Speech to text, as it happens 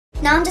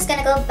Now I'm just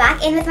gonna go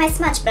back in with my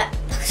smudge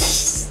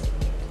brush.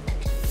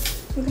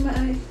 Look at my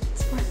eye.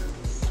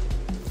 Sparkles.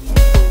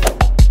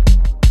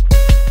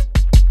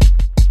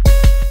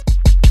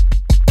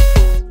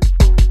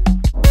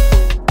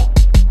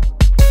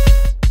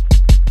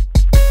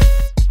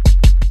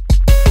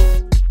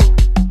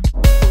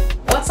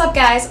 What's up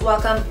guys,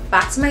 welcome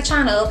back to my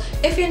channel.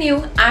 If you're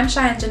new, I'm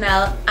Cheyenne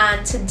Jinelle,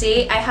 and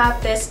today I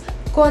have this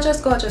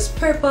gorgeous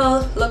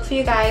purple look for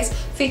you guys,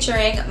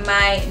 featuring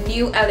my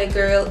new LA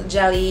Girl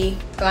Jelly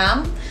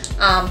Glam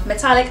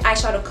metallic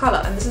eyeshadow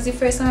color. And this is the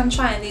first time I'm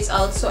trying these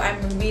out, so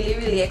I'm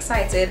really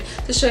excited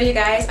to show you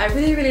guys. I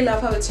really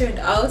love how it turned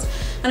out,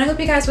 and I hope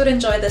you guys would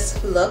enjoy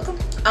this look.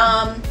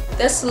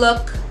 This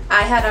look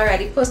I had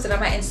already posted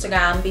on my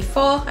Instagram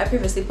before. I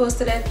previously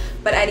posted it,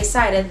 but I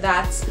decided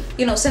that,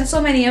 you know, since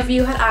so many of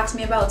you had asked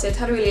me about it,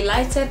 had really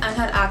liked it, and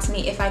had asked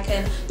me if I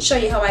can show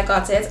you how I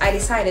got it, I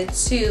decided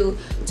to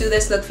do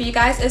this look for you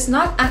guys. It's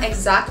not an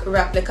exact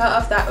replica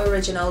of that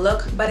original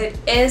look, but it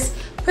is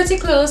pretty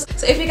close.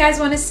 So if you guys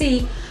want to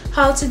see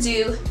how to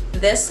do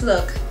this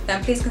look,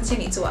 then please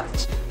continue to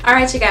watch.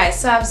 Alright you guys,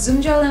 so I've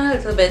zoomed you all in a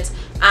little bit,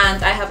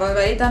 and I have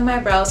already done my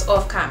brows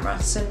off camera.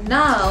 So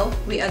now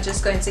we are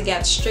just going to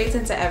get straight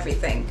into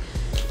everything.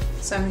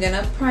 So I'm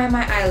gonna prime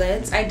my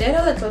eyelids. I did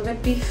a little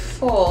bit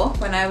before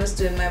when I was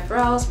doing my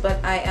brows, but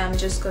I am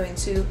just going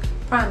to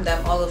prime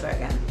them all over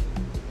again.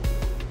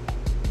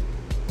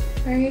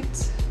 Right,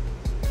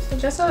 so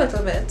just a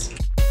little bit.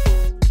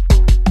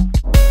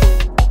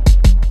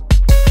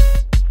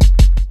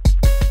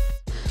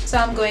 So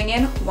I'm going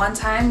in one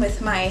time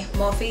with my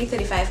Morphe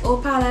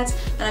 35O palette,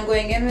 and I'm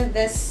going in with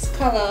this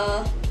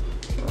color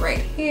right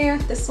here,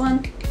 this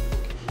one.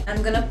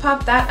 I'm gonna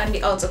pop that on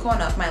the outer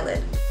corner of my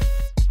lid.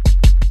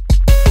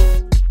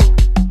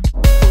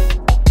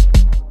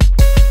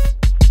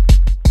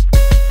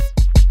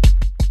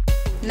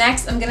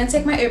 Next, I'm gonna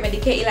take my Urban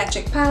Decay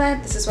Electric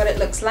palette. This is what it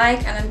looks like,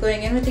 and I'm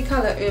going in with the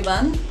color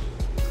Urban,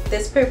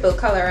 this purple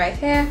color right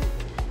here,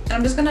 and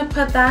I'm just gonna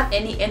put that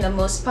in the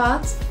innermost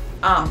part.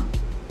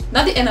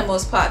 Not the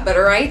innermost part, but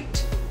right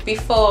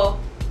before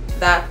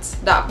that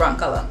dark brown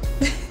color.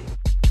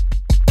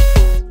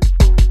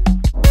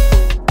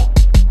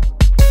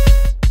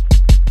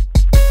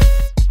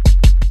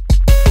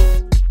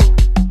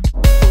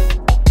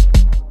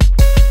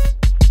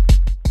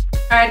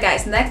 Alright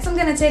guys, next I'm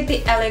gonna take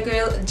the LA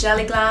Girl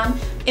Jelly Glam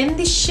in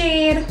the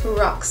shade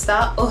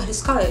Rockstar. Oh,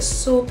 this color is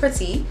so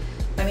pretty.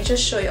 Let me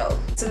just show y'all.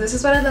 So this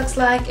is what it looks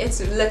like. It's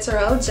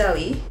literal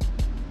jelly.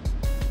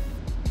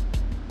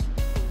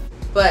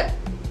 But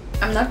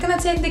I'm not gonna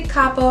take the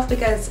cap off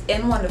because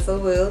in Wonderful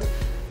World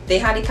they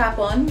had the cap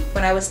on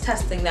when I was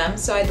testing them,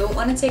 so I don't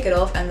want to take it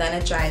off and then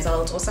it dries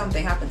out or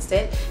something happens to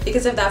it,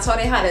 because if that's how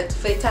they had it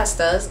for the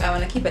testers, I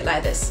want to keep it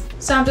like this.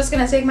 So I'm just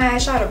gonna take my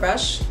eyeshadow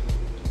brush.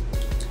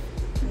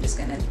 I'm just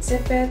gonna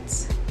dip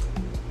it.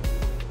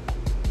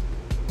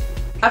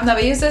 I've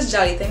never used this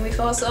jelly thing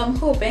before, so I'm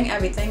hoping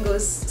everything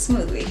goes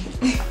smoothly.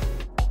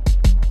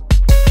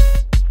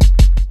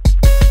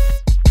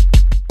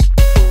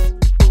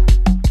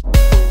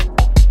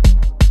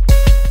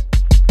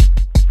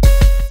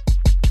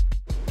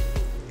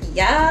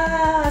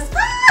 Yes!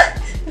 Ah!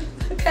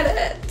 Look at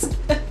it!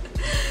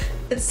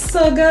 It's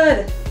so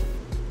good!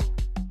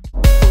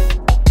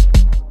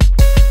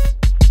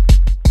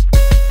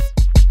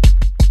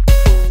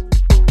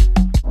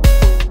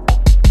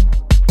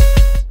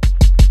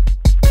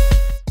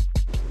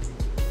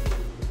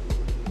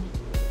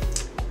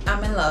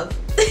 I'm in love.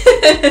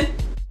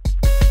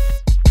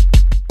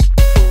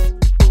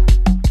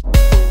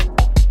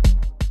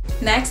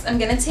 Next, I'm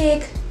gonna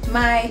take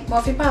my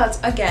Morphe palette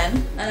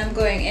again, and I'm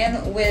going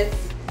in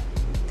with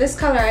this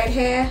color right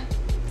here,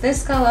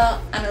 this color,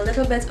 and a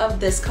little bit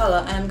of this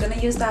color, and I'm gonna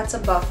use that to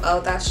buff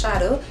out that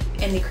shadow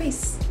in the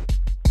crease.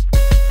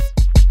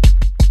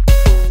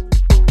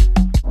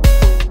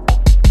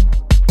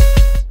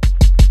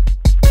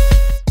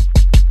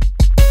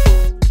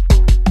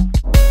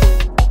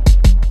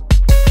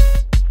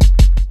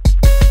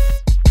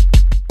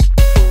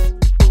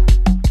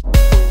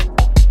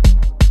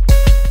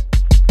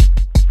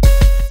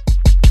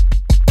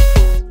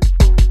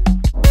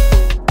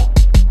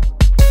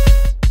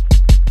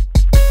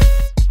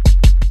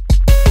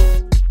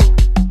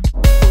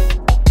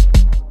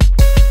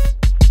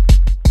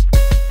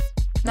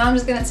 Now I'm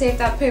just going to take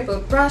that purple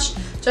brush,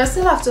 just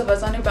the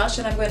leftovers on the brush,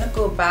 and I'm going to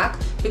go back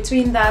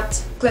between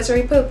that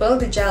glittery purple,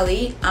 the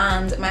jelly,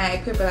 and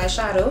my purple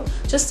eyeshadow,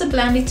 just to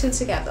blend the two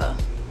together.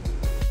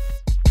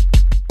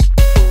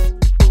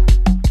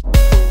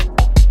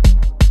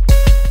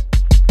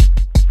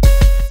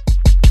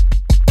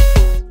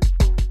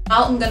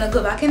 Now I'm gonna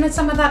go back in with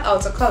some of that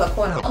outer color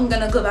corner. I'm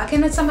gonna go back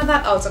in with some of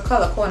that outer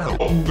color corner.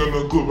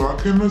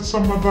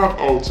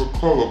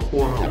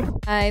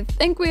 I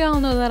think we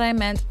all know that I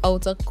meant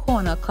outer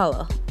corner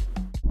color.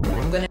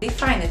 I'm gonna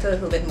define it a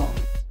little bit more.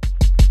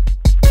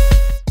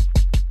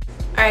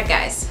 Alright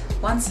guys,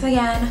 once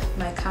again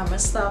my camera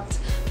stopped,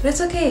 but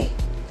it's okay.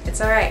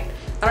 It's alright.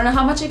 I don't know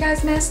how much you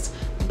guys missed,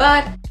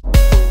 but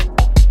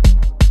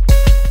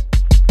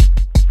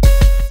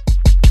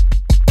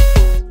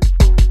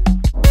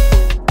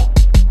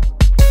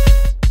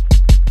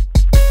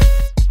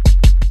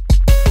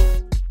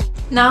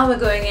Now we're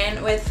going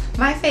in with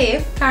my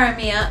fave,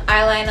 Caramia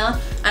eyeliner,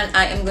 and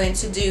I am going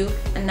to do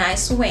a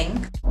nice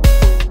wing.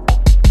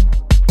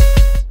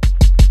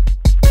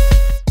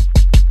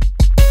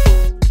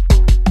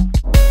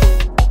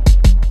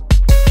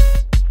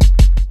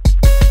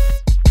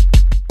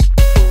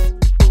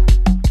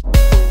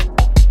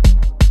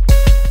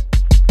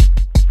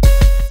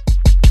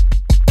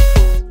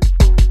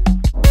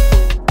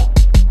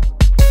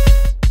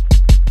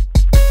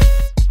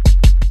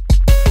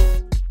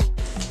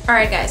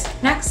 Alright guys,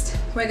 next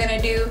we're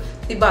gonna do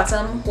the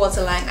bottom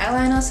waterline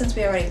eyeliner since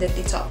we already did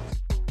the top.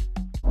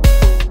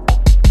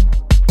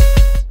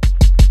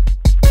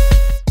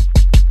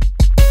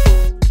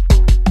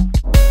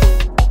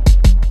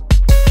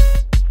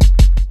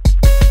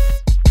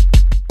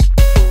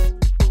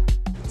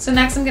 So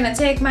next I'm gonna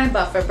take my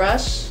buffer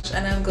brush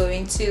and I'm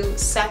going to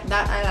set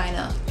that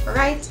eyeliner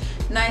right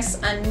nice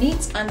and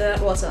neat under that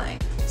waterline.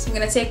 So I'm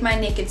gonna take my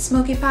Nkaed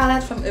Smoky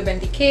palette from Urban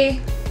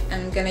Decay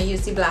and I'm gonna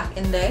use the black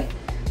in there.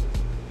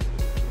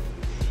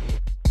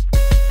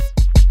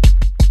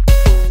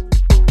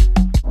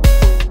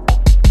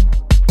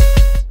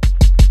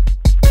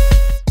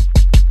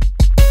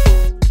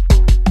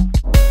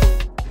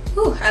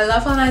 I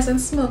love how nice and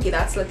smoky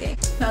that's looking.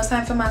 Now it's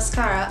time for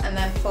mascara and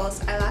then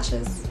false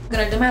eyelashes. I'm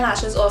gonna do my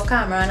lashes off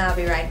camera and I'll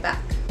be right back.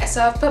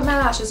 So I've put my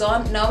lashes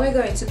on. Now we're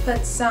going to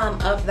put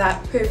some of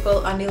that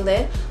purple on the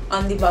lid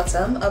on the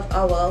bottom of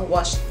our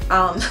lash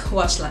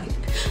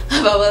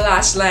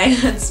line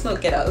and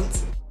smoke it out.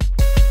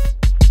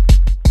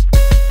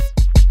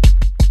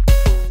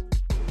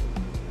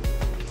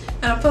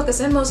 And I'm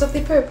focusing most of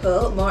the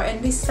purple more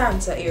in the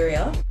center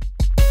area.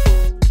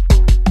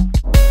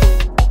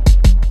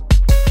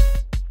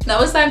 Now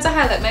it's time to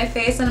highlight my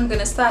face and I'm going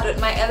to start with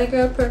my LA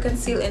Girl Pro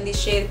Conceal in the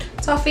shade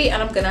Toffee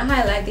and I'm going to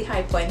highlight the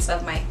high points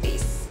of my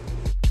face.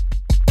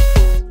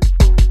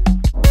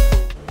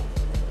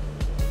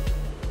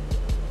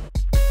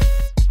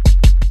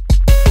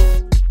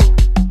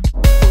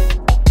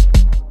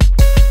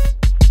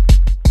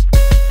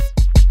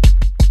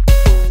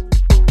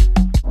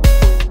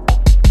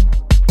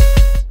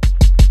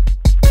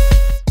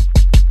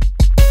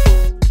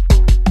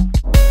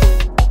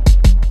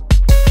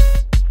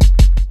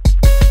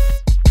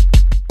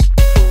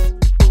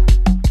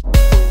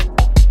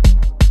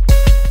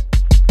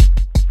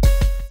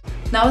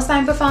 Now it's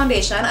time for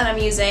foundation and I'm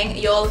using,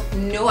 y'all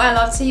know I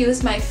love to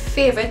use my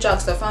favorite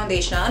drugstore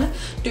foundation,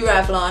 the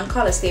Revlon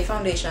Colorstay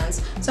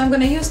foundations. So I'm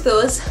going to use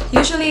those.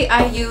 Usually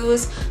I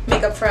use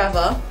Makeup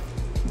Forever,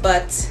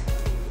 but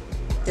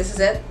this is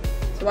it,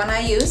 the one I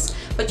use.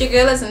 But your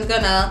girl isn't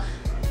gonna,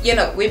 you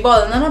know, we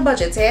balling on a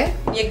budget here.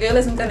 Your girl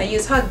isn't gonna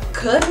use her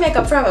good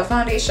Makeup Forever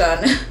foundation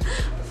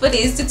for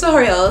these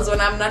tutorials when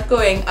I'm not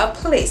going a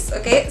place,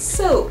 okay?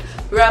 So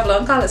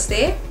Revlon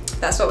Colorstay,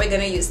 that's what we're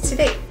gonna use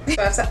today. So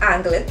I have to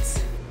angle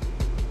it,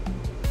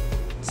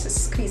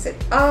 just squeeze it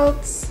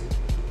out,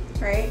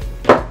 right?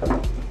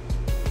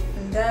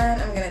 And then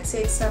I'm gonna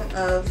take some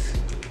of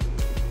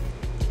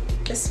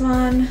this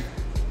one.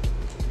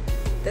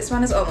 This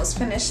one is almost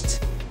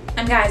finished.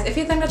 And guys, if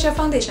you think that your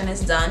foundation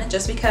is done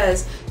just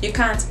because you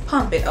can't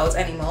pump it out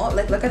anymore,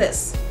 like look at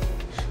this.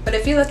 But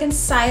if you look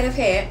inside of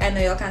here, I know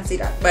y'all can't see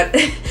that, but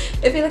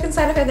if you look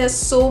inside of here, there's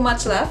so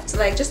much left.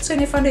 Like just turn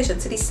your foundation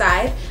to the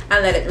side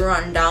and let it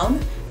run down,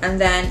 and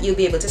then you'll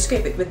be able to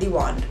scrape it with the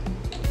wand.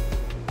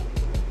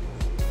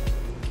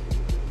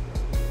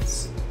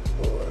 So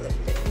a little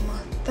bit more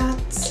of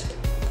that,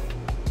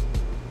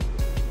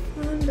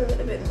 and a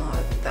little bit more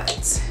of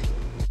that.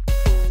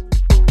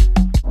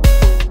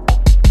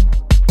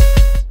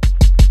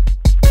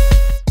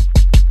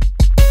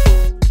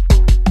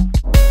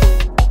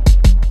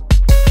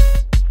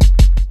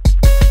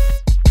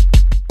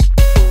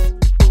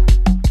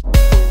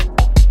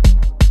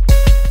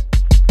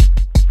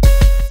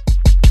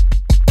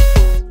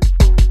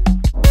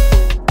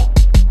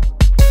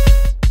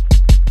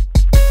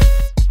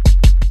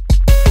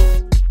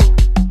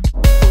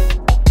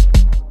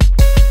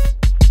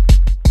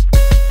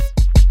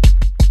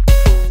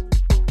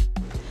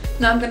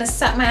 Now I'm going to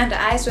set my under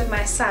eyes with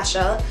my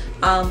Sasha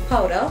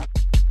powder.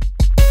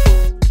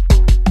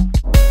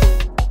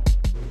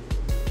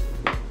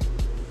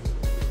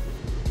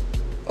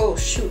 Oh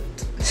shoot,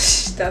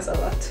 that's a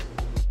lot.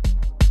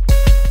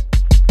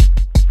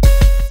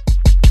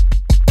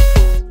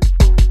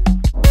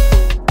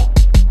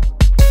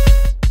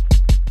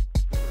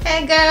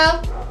 Hey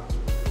girl!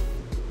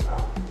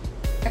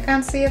 I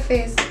can't see your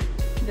face.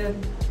 Good.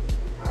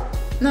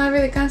 No, I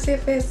really can't see your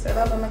face. I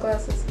love my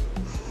glasses.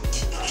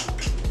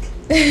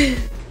 And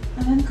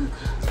then cook.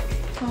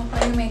 Oh,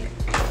 what do you make?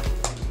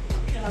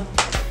 Yeah.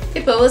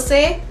 People will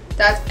say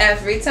that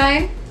every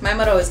time my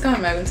mother always comes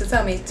in my room to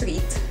tell me to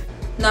eat.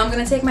 Now I'm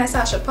gonna take my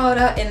Sasha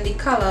powder in the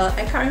color,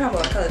 I can't remember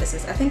what color this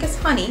is. I think it's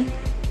honey.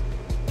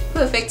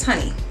 Perfect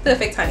honey.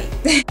 Perfect honey.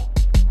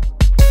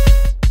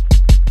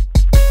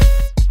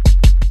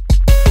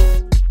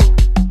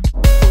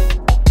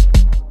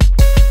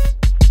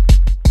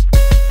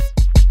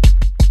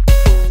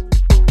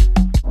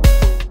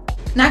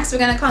 Next Next,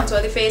 we're gonna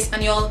contour the face,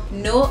 and y'all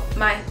know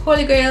my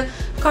holy grail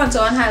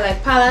contour and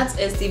highlight palette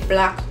is the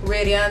black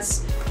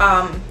Radiance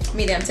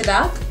medium to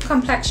dark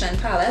complexion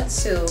palette.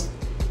 So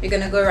we're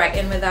gonna go right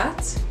in with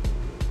that.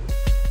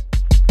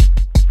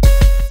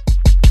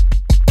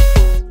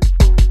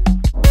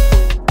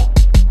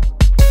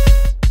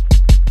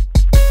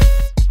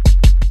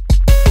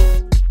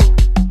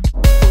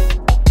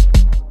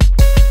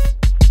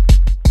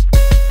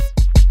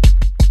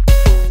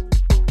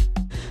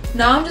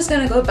 Now I'm just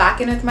gonna go back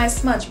in with my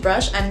smudge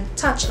brush and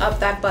touch up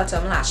that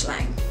bottom lash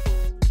line.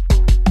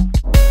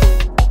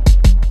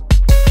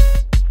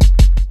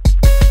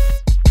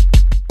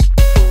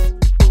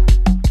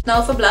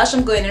 Now for blush,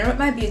 I'm going in with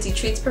my Beauty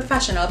Treats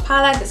Professional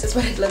palette. This is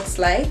what it looks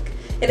like.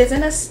 It is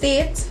in a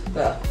state,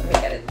 well, let me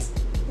get it.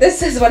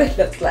 This is what it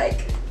looks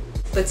like.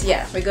 But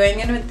yeah, we're going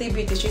in with the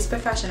Beauty Treats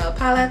Professional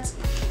palette.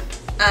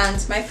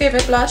 And my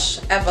favorite blush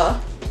ever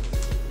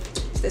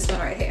is this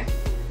one right here.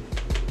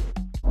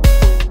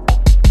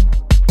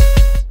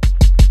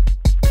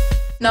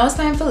 Now it's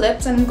time for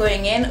lips, and I'm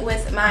going in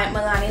with my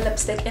Milani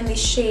lipstick in the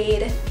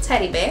shade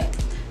Teddy Bear.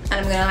 And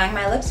I'm going to line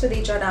my lips with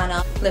the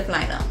Jordana lip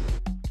liner.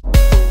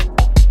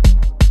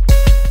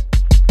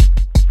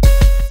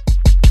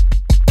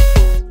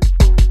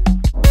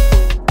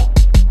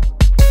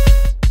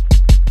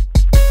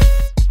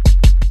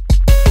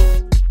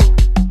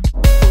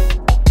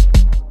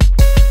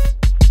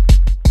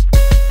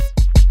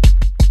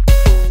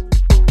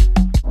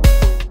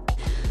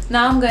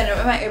 Now I'm going in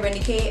with my Urban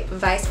Decay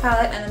Vice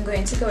palette, and I'm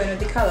going to go in with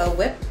the color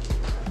Whip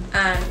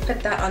and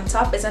put that on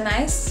top. It's a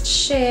nice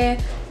sheer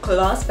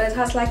gloss, but it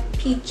has like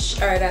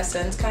peach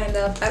iridescent kind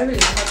of. I don't really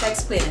know how to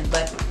explain it,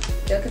 but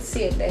you can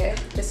see it there.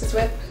 This is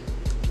Whip.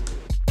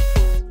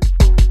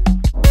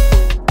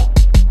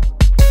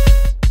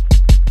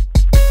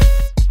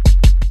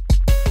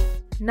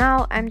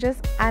 Now I'm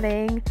just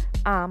adding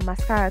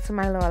mascara to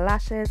my lower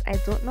lashes. I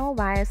don't know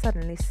why I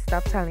suddenly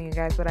stopped telling you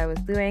guys what I was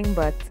doing,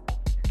 but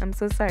I'm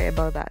so sorry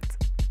about that.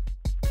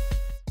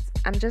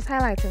 I'm just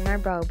highlighting my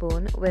brow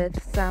bone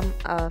with some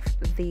of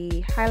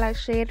the highlight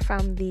shade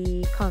from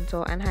the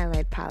contour and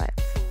highlight palette.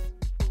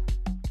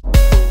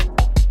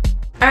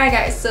 Alright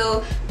guys,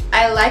 so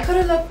I like how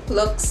the look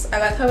looks, I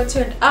like how it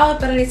turned out,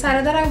 but I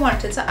decided that I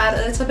wanted to add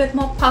a little bit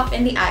more pop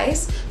in the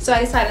eyes. So I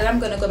decided I'm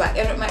going to go back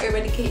in with my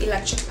Urban Decay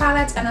Electric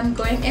palette, and I'm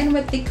going in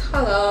with the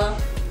color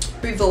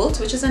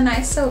Revolt, which is a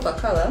nice silver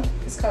color,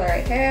 this color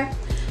right here.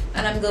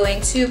 And I'm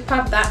going to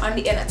pop that on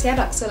the inner tear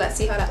duct, so let's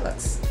see how that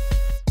looks.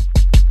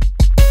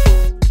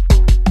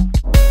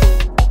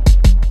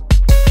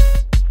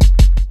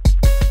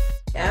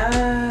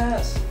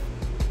 Yes!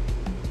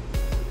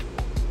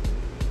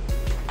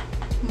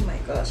 Oh my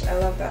gosh, I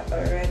love that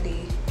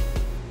already.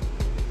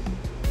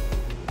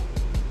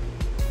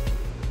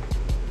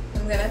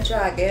 I'm gonna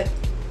drag it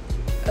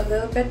a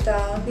little bit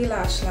down the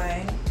lash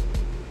line.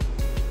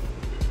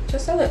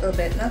 Just a little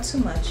bit, not too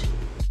much.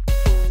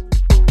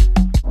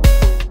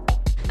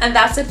 And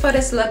that's it for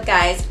this look,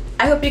 guys.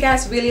 I hope you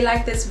guys really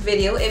liked this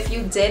video. If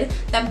you did,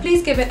 then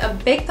please give it a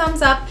big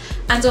thumbs up,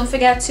 and don't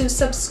forget to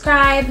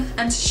subscribe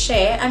and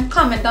share and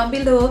comment down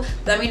below.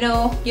 Let me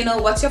know,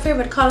 what's your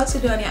favorite color to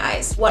do on your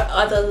eyes, what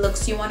other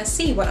looks you want to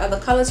see, what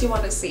other colors you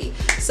want to see.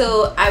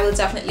 So I will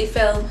definitely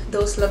film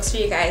those looks for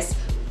you guys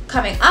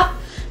coming up.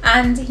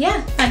 And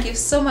yeah, thank you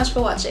so much for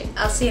watching.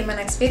 I'll see you in my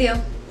next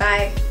video.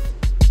 Bye.